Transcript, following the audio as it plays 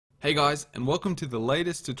Hey guys, and welcome to the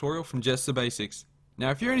latest tutorial from Just the Basics.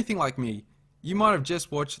 Now if you're anything like me, you might have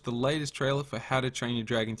just watched the latest trailer for How to Train Your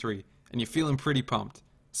Dragon 3 and you're feeling pretty pumped.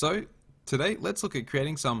 So today let's look at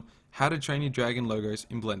creating some How to Train Your Dragon logos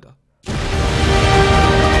in Blender.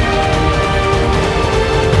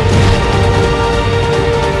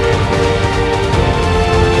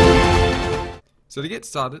 So to get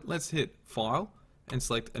started, let's hit File and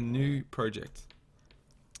select a new project.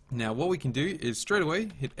 Now what we can do is straight away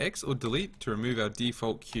hit X or delete to remove our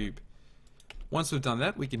default cube. Once we've done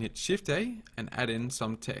that, we can hit Shift A and add in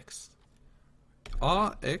some text.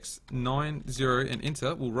 RX90 and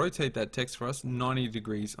enter will rotate that text for us 90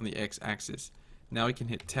 degrees on the X axis. Now we can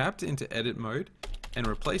hit Tab to enter edit mode and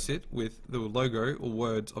replace it with the logo or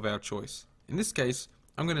words of our choice. In this case,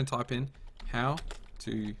 I'm going to type in how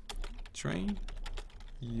to train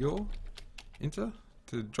your, enter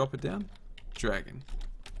to drop it down, dragon.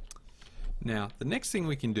 Now, the next thing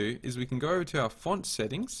we can do is we can go over to our font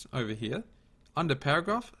settings over here. Under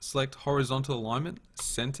paragraph, select horizontal alignment,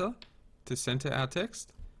 center to center our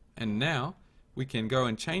text. And now we can go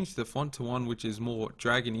and change the font to one which is more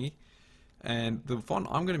dragony. And the font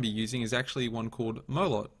I'm going to be using is actually one called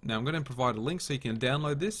Molot. Now I'm going to provide a link so you can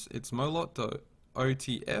download this. It's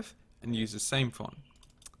molot.otf and use the same font.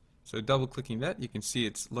 So double clicking that, you can see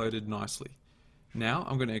it's loaded nicely. Now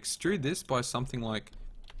I'm going to extrude this by something like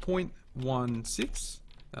 0.16,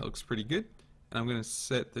 that looks pretty good, and I'm going to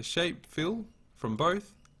set the shape fill from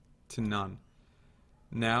both to none.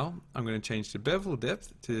 Now I'm going to change the bevel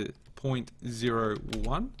depth to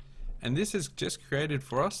 0.01, and this has just created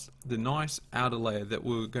for us the nice outer layer that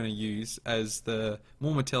we're going to use as the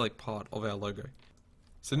more metallic part of our logo.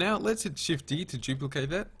 So now let's hit Shift D to duplicate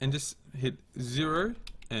that and just hit 0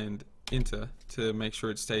 and enter to make sure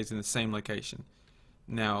it stays in the same location.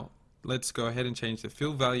 Now let's go ahead and change the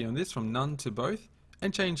fill value on this from none to both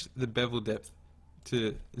and change the bevel depth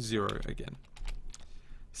to 0 again.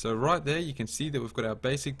 So right there you can see that we've got our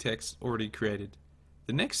basic text already created.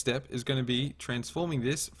 The next step is going to be transforming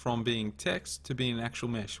this from being text to being an actual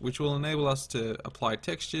mesh, which will enable us to apply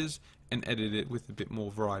textures and edit it with a bit more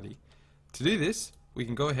variety. To do this, we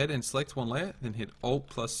can go ahead and select one layer, then hit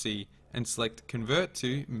Alt+C and select Convert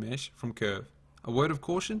to Mesh from Curve. A word of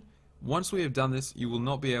caution: once we have done this, you will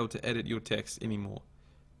not be able to edit your text anymore.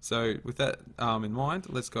 So with that in mind,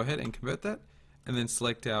 let's go ahead and convert that and then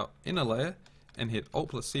select our inner layer and hit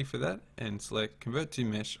Alt+C for that and select Convert to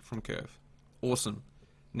Mesh from Curve. Awesome.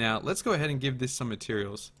 Now let's go ahead and give this some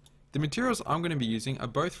materials. The materials I'm going to be using are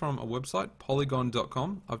both from a website,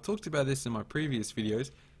 Poliigon.com. I've talked about this in my previous videos,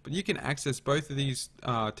 but you can access both of these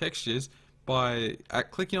textures by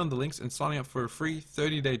clicking on the links and signing up for a free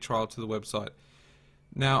 30-day trial to the website.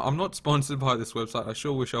 Now, I'm not sponsored by this website, I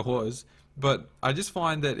sure wish I was, but I just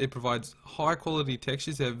find that it provides high quality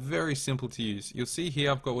textures that are very simple to use. You'll see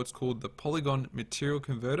here I've got what's called the Poliigon Material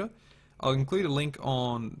Converter. I'll include a link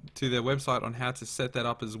to their website on how to set that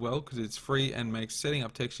up as well, because it's free and makes setting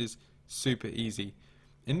up textures super easy.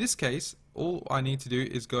 In this case, all I need to do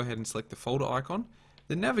is go ahead and select the folder icon,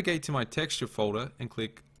 then navigate to my texture folder and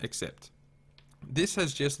click Accept. This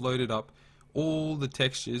has just loaded up all the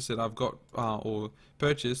textures that I've got or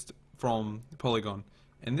purchased from Poliigon.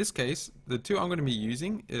 In this case, the two I'm going to be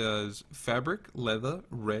using is Fabric Leather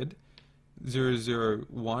Red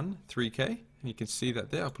 001 3K, and you can see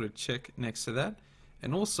that there. I'll put a check next to that,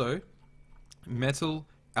 and also Metal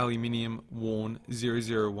Aluminium Worn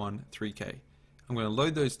 001 3K. I'm going to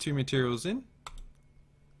load those two materials in.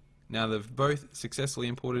 Now they've both successfully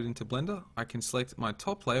imported into Blender. I can select my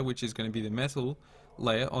top layer, which is going to be the metal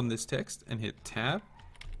layer on this text, and hit Tab,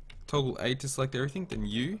 toggle A to select everything, then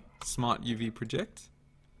U, Smart UV Project,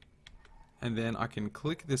 and then I can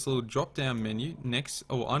click this little drop down menu next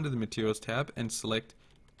or under the Materials tab and select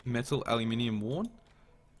Metal Aluminium Worn,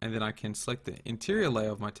 and then I can select the interior layer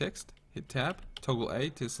of my text, hit Tab, toggle A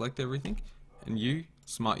to select everything, and U,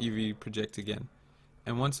 Smart UV Project again.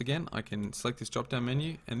 And once again I can select this drop down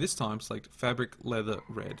menu and this time select Fabric Leather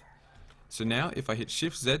Red. So now if I hit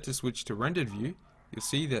Shift Z to switch to rendered view, you'll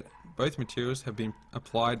see that both materials have been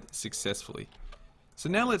applied successfully. So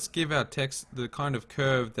now let's give our text the kind of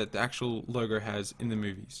curve that the actual logo has in the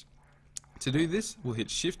movies. To do this, we'll hit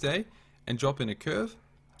Shift A and drop in a curve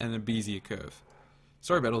and a bezier curve.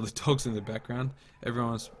 Sorry about all the dogs in the background.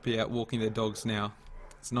 Everyone must be out walking their dogs now.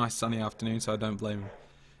 It's a nice sunny afternoon, so I don't blame them.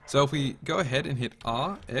 So if we go ahead and hit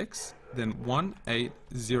RX, then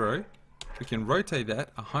 180, we can rotate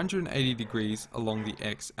that 180 degrees along the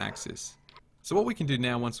X axis. So what we can do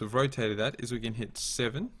now once we've rotated that is we can hit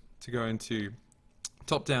 7 to go into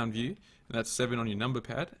top down view, and that's 7 on your number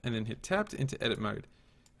pad, and then hit Tab to enter edit mode.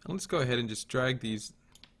 And let's go ahead and just drag these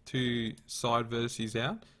two side vertices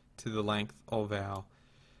out to the length of our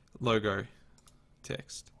logo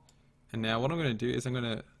text. And now what I'm going to do is I'm going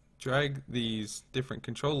to drag these different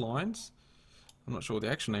control lines, I'm not sure what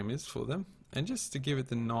the actual name is for them, and just to give it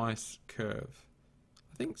the nice curve.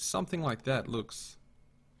 I think something like that looks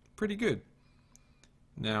pretty good.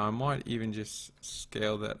 Now I might even just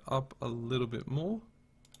scale that up a little bit more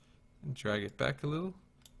and drag it back a little.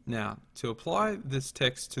 Now to apply this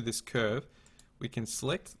text to this curve, we can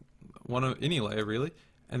select one of any layer really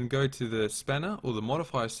and go to the spanner or the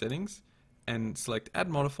modifier settings and select add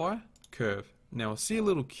modifier curve. Now I'll see a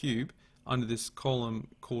little cube under this column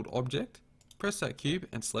called object. Press that cube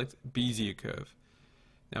and select bezier curve.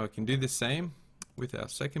 Now we can do the same with our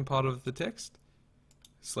second part of the text,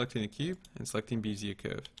 selecting the cube and selecting bezier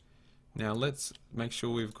curve. Now let's make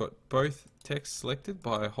sure we've got both text selected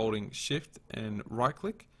by holding shift and right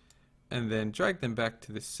click, and then drag them back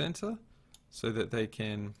to the center so that they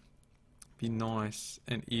can be nice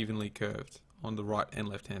and evenly curved on the right and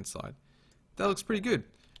left hand side. That looks pretty good.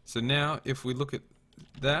 So now if we look at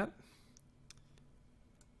that,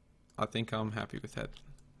 I think I'm happy with that.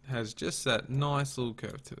 It has just that nice little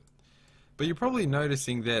curve to it. But you're probably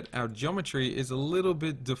noticing that our geometry is a little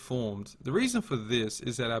bit deformed. The reason for this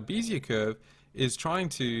is that our bezier curve is trying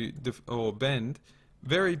to bend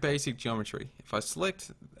very basic geometry. If I select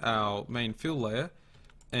our main fill layer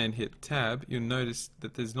and hit tab, you'll notice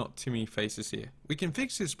that there's not too many faces here. We can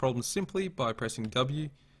fix this problem simply by pressing W,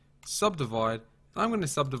 subdivide. I'm going to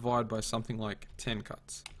subdivide by something like 10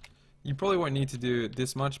 cuts. You probably won't need to do it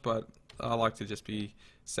this much, but I like to just be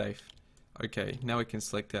safe. Okay, now we can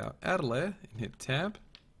select our outer layer and hit tab,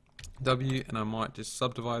 W, and I might just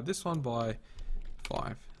subdivide this one by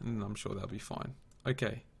 5, and I'm sure that'll be fine.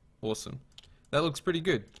 Okay, awesome. That looks pretty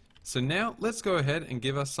good. So now let's go ahead and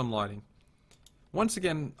give us some lighting. Once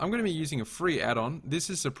again, I'm going to be using a free add-on. This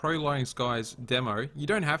is the Pro Lighting Skies demo. You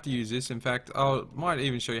don't have to use this. In fact, I might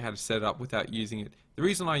even show you how to set it up without using it. The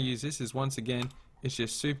reason I use this is, once again, it's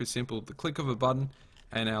just super simple. The click of a button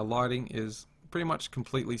and our lighting is pretty much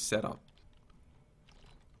completely set up.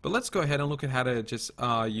 But let's go ahead and look at how to just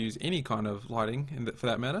use any kind of lighting for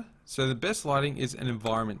that matter. So the best lighting is an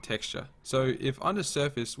environment texture. So if under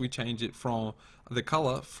surface we change it from the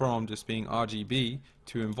color from just being RGB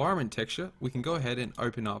to environment texture, we can go ahead and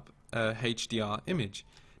open up a HDR image.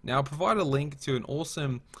 Now I'll provide a link to an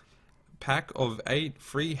awesome pack of 8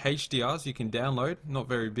 free HDRs you can download, not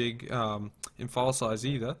very big in file size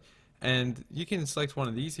either, and you can select one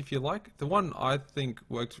of these if you like. The one I think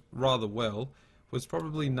worked rather well was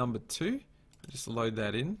probably number 2. Just load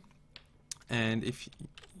that in, and if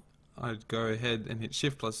I'd go ahead and hit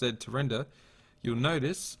Shift plus Z to render, you'll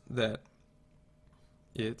notice that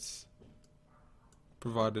it's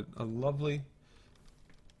provided a lovely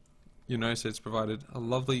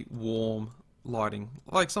warm lighting,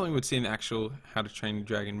 like something we'd see in actual How to Train Your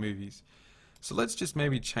Dragon movies. So let's just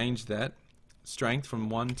maybe change that strength from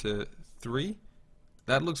 1 to 3.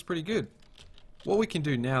 That looks pretty good. What we can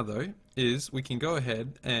do now though is we can go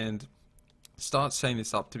ahead and start setting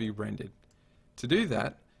this up to be rendered. To do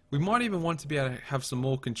that, we might even want to be able to have some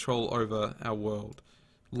more control over our world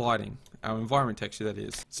lighting, our environment texture that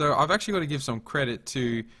is. So I've actually got to give some credit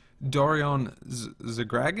to Dorian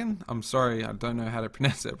Zagragan. I'm sorry, I don't know how to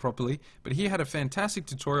pronounce that properly, but he had a fantastic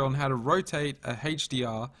tutorial on how to rotate a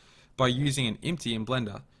HDR by using an empty in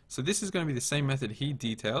Blender. So this is going to be the same method he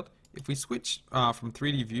detailed. If we switch from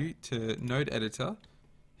 3D view to node editor,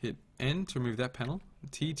 hit N to remove that panel,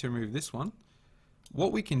 T to remove this one,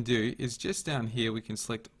 what we can do is just down here we can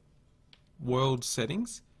select world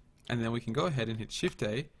settings, and then we can go ahead and hit Shift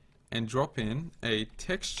A and drop in a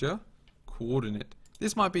texture coordinate.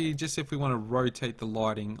 This might be just if we want to rotate the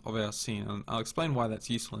lighting of our scene, and I'll explain why that's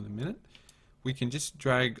useful in a minute. We can just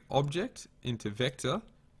drag object into vector.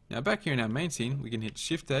 Now back here in our main scene, we can hit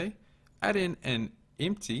Shift A, add in an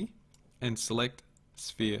empty, and select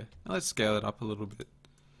sphere. Now let's scale it up a little bit.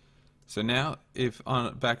 So now if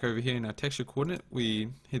back over here in our texture coordinate, we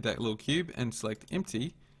hit that little cube and select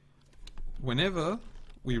empty, whenever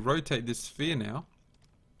we rotate this sphere now,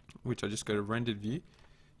 which I just go to rendered view,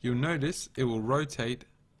 you'll notice it will rotate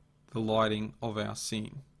the lighting of our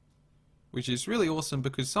scene, which is really awesome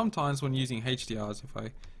because sometimes when using HDRs, if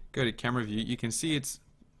I go to camera view, you can see it's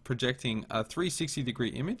projecting a 360-degree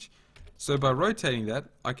image. So by rotating that,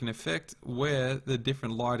 I can affect where the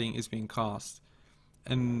different lighting is being cast.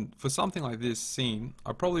 And for something like this scene,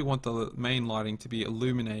 I probably want the main lighting to be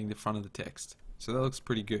illuminating the front of the text. So that looks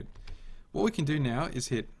pretty good. What we can do now is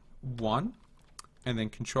hit 1 and then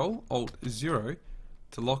Control Alt 0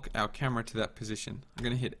 to lock our camera to that position. I'm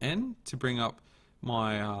going to hit N to bring up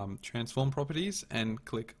my transform properties and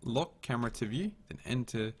click lock camera to view, then N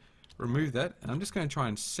to remove that, and I'm just going to try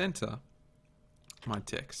and center my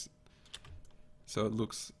text so it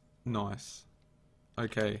looks nice.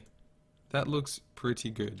 Okay, that looks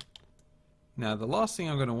pretty good. Now the last thing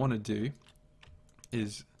I'm going to want to do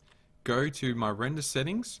is go to my render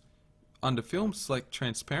settings. Under film, select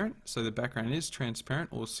transparent, so the background is transparent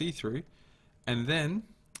or see-through, and then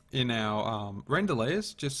in our render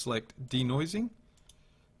layers, just select denoising.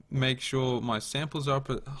 Make sure my samples are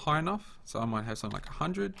up at high enough, so I might have something like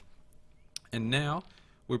 100, and now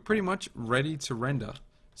we're pretty much ready to render.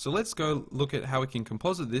 So let's go look at how we can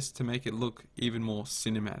composite this to make it look even more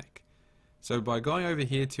cinematic. So by going over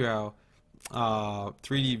here to our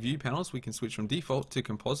 3D view panels, we can switch from default to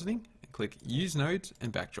compositing and click use nodes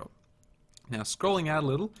and backdrop. Now scrolling out a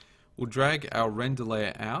little, we'll drag our render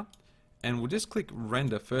layer out and we'll just click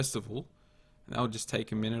render first of all, and that'll just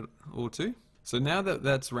take a minute or two. So now that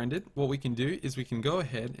that's rendered, what we can do is we can go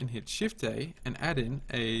ahead and hit Shift A and add in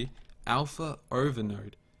a alpha over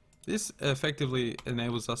node. This effectively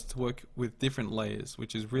enables us to work with different layers,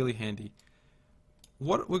 which is really handy.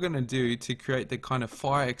 What we're going to do to create the kind of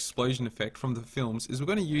fire explosion effect from the films is we're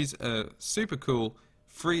going to use a super cool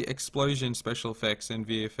free explosion special effects and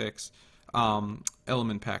VFX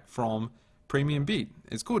element pack from Premium Beat.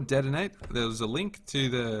 It's called Detonate. There's a link to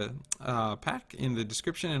the pack in the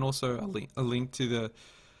description, and also a link to the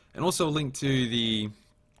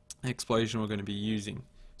explosion we're going to be using.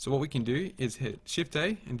 So what we can do is hit Shift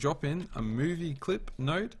A and drop in a movie clip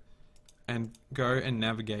node and go and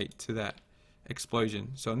navigate to that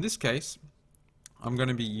explosion. So in this case, I'm going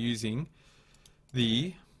to be using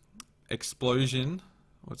the explosion,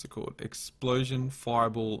 what's it called? Explosion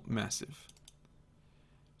Fireball Massive.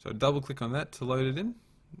 So double click on that to load it in,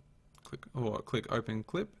 click open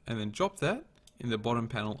clip, and then drop that in the bottom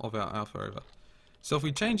panel of our alpha over. So if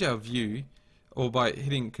we change our view, or by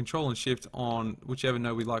hitting Control and Shift on whichever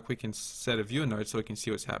node we like, we can set a viewer node so we can see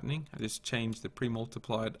what's happening. I just change the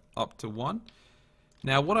pre-multiplied up to 1.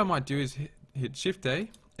 Now what I might do is hit Shift A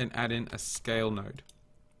and add in a scale node.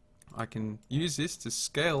 I can use this to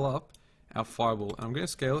scale up our fireball, and I'm going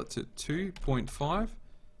to scale it to 2.5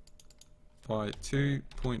 by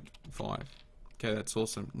 2.5. Okay, that's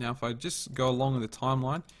awesome. Now if I just go along the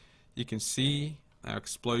timeline, you can see our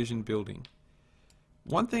explosion building.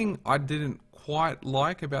 One thing I didn't quite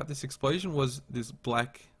like about this explosion was this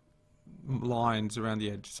black lines around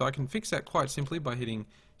the edge. So I can fix that quite simply by hitting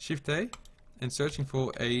Shift A and searching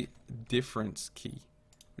for a difference key.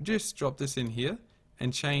 We just drop this in here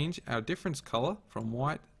and change our difference color from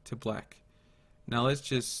white to black. Now let's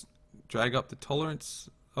just drag up the tolerance,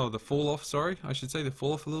 the fall off, the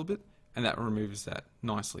fall off a little bit, and that removes that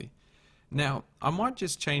nicely. Now I might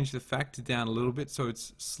just change the factor down a little bit so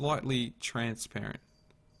it's slightly transparent.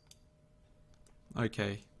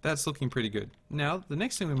 Okay, that's looking pretty good. Now the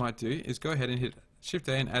next thing we might do is go ahead and hit Shift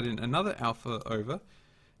A and add in another alpha over,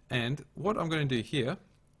 and what I'm going to do here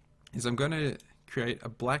is I'm going to create a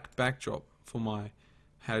black backdrop for my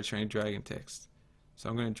How to Train Dragon text. So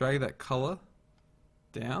I'm going to drag that color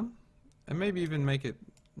down and maybe even make it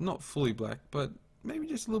not fully black, but maybe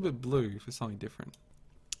just a little bit blue for something different.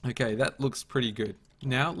 Okay, that looks pretty good.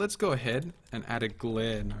 Now let's go ahead and add a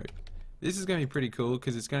glare node. This is going to be pretty cool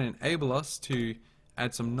because it's going to enable us to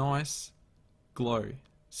add some nice glow,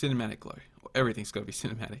 cinematic glow. Everything's got to be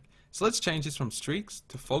cinematic. So let's change this from streaks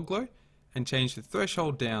to fog glow and change the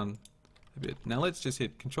threshold down a bit. Now let's just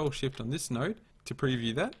hit Control Shift on this node to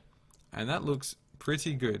preview that, and that looks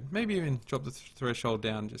pretty good. Maybe even drop the threshold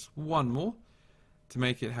down just one more to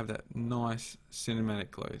make it have that nice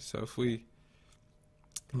cinematic glow. So if we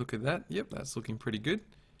look at that, yep, that's looking pretty good.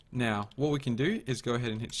 Now what we can do is go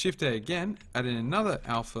ahead and hit Shift A again, add in another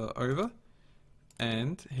alpha over,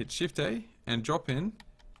 and hit Shift A and drop in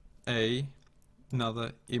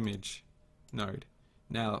another image node.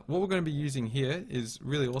 Now what we're going to be using here is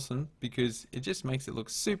really awesome because it just makes it look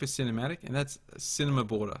super cinematic, and that's a cinema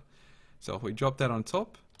border. So if we drop that on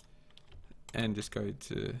top and just go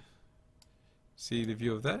to see the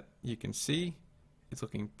view of that, you can see it's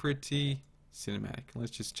looking pretty cinematic.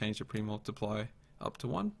 Let's just change the pre-multiply up to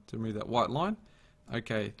 1 to remove that white line.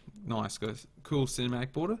 Okay, nice, got a cool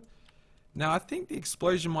cinematic border. Now I think the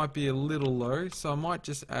explosion might be a little low, so I might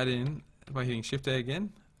just add in, by hitting Shift A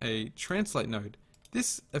again, a translate node.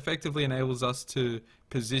 This effectively enables us to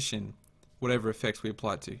position whatever effects we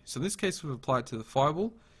apply it to. So in this case we've applied it to the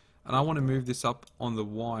fireball, and I want to move this up on the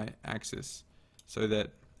Y axis so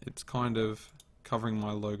that it's kind of covering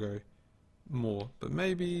my logo more, but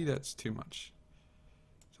maybe that's too much.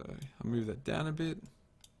 So I'll move that down a bit.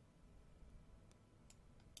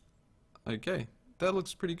 Okay, that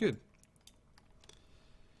looks pretty good.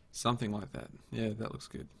 Something like that. Yeah, that looks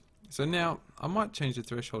good. So now I might change the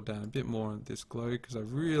threshold down a bit more on this glow because I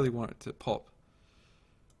really want it to pop.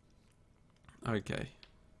 Okay,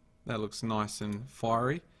 that looks nice and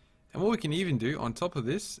fiery. And what we can even do on top of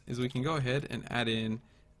this is we can go ahead and add in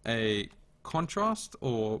a contrast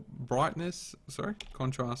or brightness,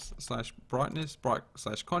 contrast slash brightness, bright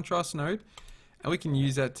slash contrast node. And we can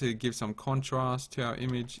use that to give some contrast to our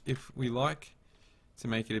image if we like, to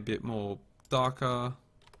make it a bit more darker.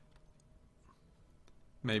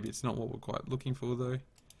 Maybe it's not what we're quite looking for though.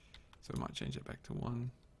 So we might change it back to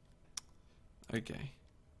 1. Okay.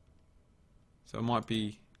 So it might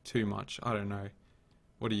be too much, I don't know.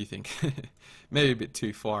 What do you think? Maybe a bit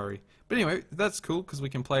too fiery. But anyway, that's cool because we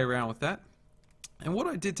can play around with that. And what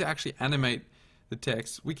I did to actually animate the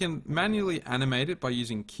text, we can manually animate it by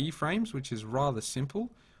using keyframes, which is rather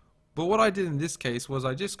simple. But what I did in this case was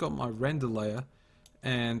I just got my render layer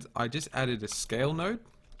and I just added a scale node.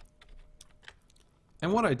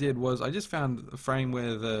 And what I did was I just found a frame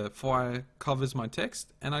where the fire covers my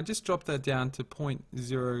text and I just dropped that down to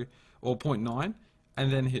 0.0 or 0.9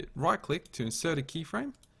 and then hit right click to insert a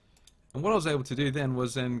keyframe. And what I was able to do then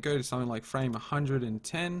was then go to something like frame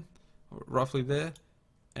 110, or roughly there,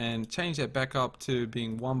 and change that back up to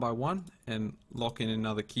being 1 by 1 and lock in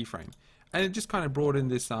another keyframe. And it just kind of brought in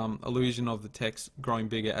this illusion of the text growing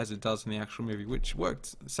bigger as it does in the actual movie, which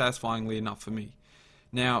worked satisfyingly enough for me.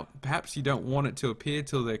 Now, perhaps you don't want it to appear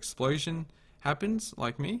till the explosion happens,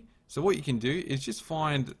 like me. So what you can do is just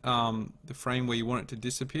find the frame where you want it to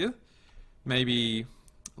disappear. Maybe,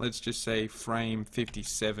 let's just say frame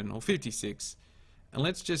 57 or 56. And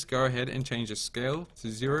let's just go ahead and change the scale to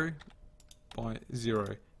 0 by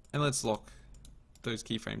 0. And let's lock those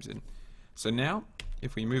keyframes in. So now,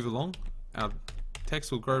 if we move along, our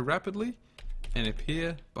text will grow rapidly and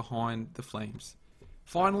appear behind the flames.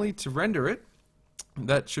 Finally, to render it,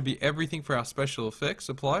 that should be everything for our special effects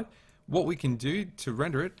applied. What we can do to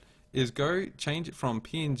render it is go change it from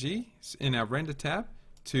PNG in our render tab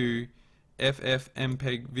to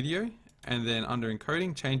FFmpeg video, and then under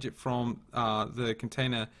encoding change it from the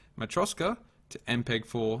container Matroska to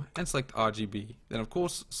MPEG-4 and select RGB. Then of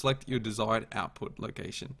course select your desired output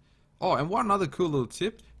location. Oh, and one other cool little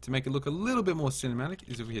tip to make it look a little bit more cinematic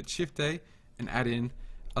is if we hit Shift A and add in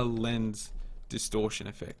a lens distortion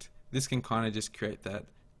effect. This can kind of just create that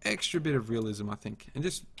extra bit of realism, I think. And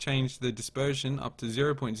just change the dispersion up to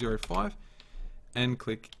 0.05 and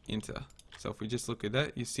click enter. So if we just look at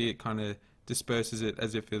that, you see it kind of disperses it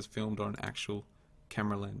as if it was filmed on an actual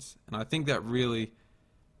camera lens. And I think that really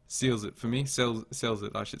seals it for me, sells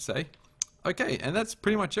it I should say. Okay, and that's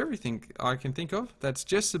pretty much everything I can think of. That's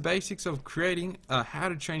just the basics of creating a How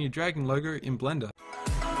to Train Your Dragon logo in Blender.